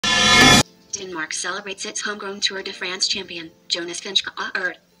Denmark celebrates its homegrown Tour de France champion, Jonas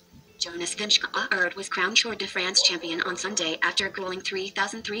Vingegaard. Jonas Vingegaard was crowned Tour de France champion on Sunday after a grueling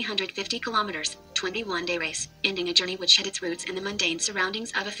 3,350 kilometers, 21-day race, ending a journey which had its roots in the mundane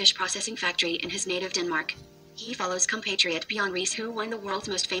surroundings of a fish processing factory in his native Denmark. He follows compatriot Bjørn Riis, who won the world's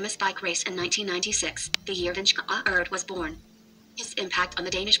most famous bike race in 1996, the year Vingegaard was born. His impact on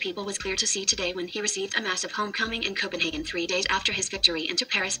the Danish people was clear to see today when he received a massive homecoming in Copenhagen 3 days after his victory into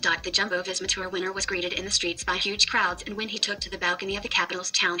Paris. The Jumbo-Visma Tour winner was greeted in the streets by huge crowds, and when he took to the balcony of the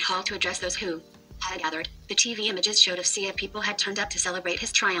capital's town hall to address those who had gathered, the TV images showed a sea of people had turned up to celebrate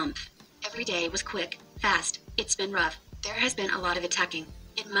his triumph. Every day was quick, fast. It's been rough. There has been a lot of attacking.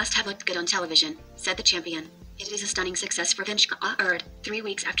 It must have looked good on television, said the champion. It is a stunning success for Vingegaard. 3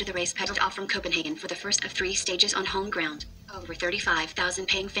 weeks after the race pedaled off from Copenhagen for the first of 3 stages on home ground, over 35,000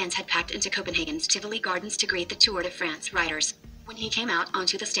 paying fans had packed into Copenhagen's Tivoli gardens to greet the Tour de France riders. When he came out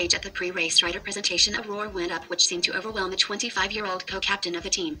onto the stage at the pre-race rider presentation, a roar went up which seemed to overwhelm the 25-year-old co-captain of the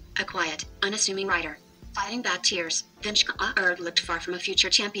team, a quiet, unassuming rider. Fighting back tears, Vingegaard looked far from a future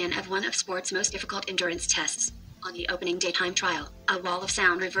champion of one of sport's most difficult endurance tests. On the opening daytime trial, a wall of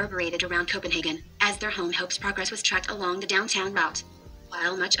sound reverberated around Copenhagen, as their home hopes' progress was tracked along the downtown route.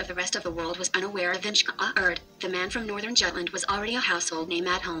 While much of the rest of the world was unaware of Vingegaard, the man from northern Jutland was already a household name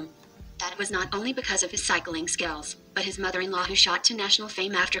at home. That was not only because of his cycling skills, but his mother-in-law, who shot to national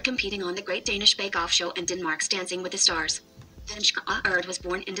fame after competing on the Great Danish Bake Off show and Denmark's Dancing with the Stars. Vingegaard was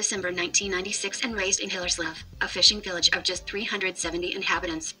born in December 1996 and raised in Hillersløv, a fishing village of just 370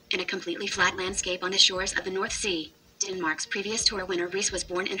 inhabitants, in a completely flat landscape on the shores of the North Sea. Denmark's previous tour winner Riis was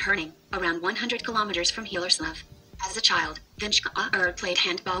born in Herning, around 100 kilometers from Hillersløv. As a child, Vingegaard played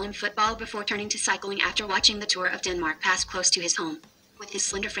handball and football before turning to cycling after watching the Tour of Denmark pass close to his home. With his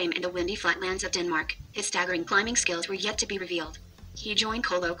slender frame in the windy flatlands of Denmark, his staggering climbing skills were yet to be revealed. He joined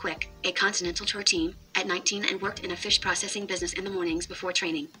Colo-Quick, a continental tour team, at 19 and worked in a fish processing business in the mornings before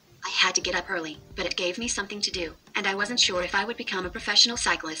training. I had to get up early, but it gave me something to do, and I wasn't sure if I would become a professional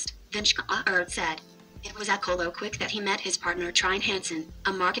cyclist, Vingegaard said. It was at Colo-Quick that he met his partner Trine Hansen,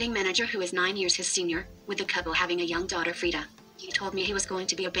 a marketing manager who is 9 years his senior, with the couple having a young daughter Frida. He told me he was going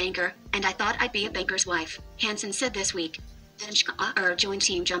to be a banker, and I thought I'd be a banker's wife, Hansen said this week. Vingegaard joined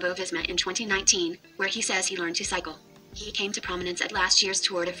Team Jumbo-Visma in 2019, where he says he learned to cycle. He came to prominence at last year's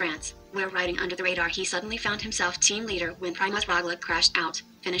Tour de France, where riding under the radar he suddenly found himself team leader when Primož Roglič crashed out,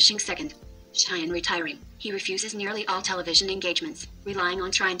 finishing second. Shy and retiring, he refuses nearly all television engagements, relying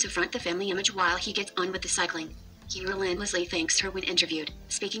on trying to front the family image while he gets on with the cycling. He relentlessly thanks her when interviewed,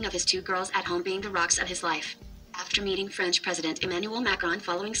 speaking of his 2 girls at home being the rocks of his life. After meeting French President Emmanuel Macron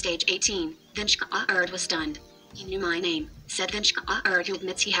following stage 18, Vingegaard was stunned. He knew my name, said Vingegaard, who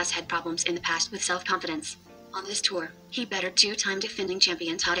admits he has had problems in the past with self-confidence. On this tour, he bettered 2-time defending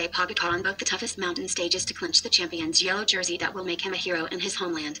champion Tadej Pogačar on both the toughest mountain stages to clinch the champion's yellow jersey that will make him a hero in his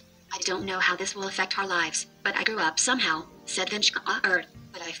homeland. I don't know how this will affect our lives, but I grew up somehow, said Vingegaard,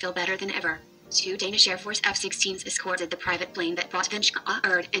 but I feel better than ever. 2 Danish Air Force F-16s escorted the private plane that brought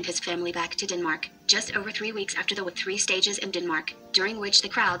Vingegaard and his family back to Denmark, just over 3 weeks after the 3 stages in Denmark, during which the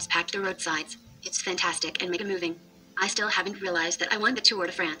crowds packed the roadsides. It's fantastic and mega moving. I still haven't realized that I won the Tour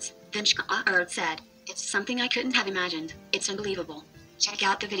de France, Vingegaard said. It's something I couldn't have imagined. It's unbelievable. Check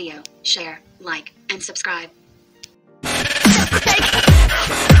out the video, share, like, and subscribe.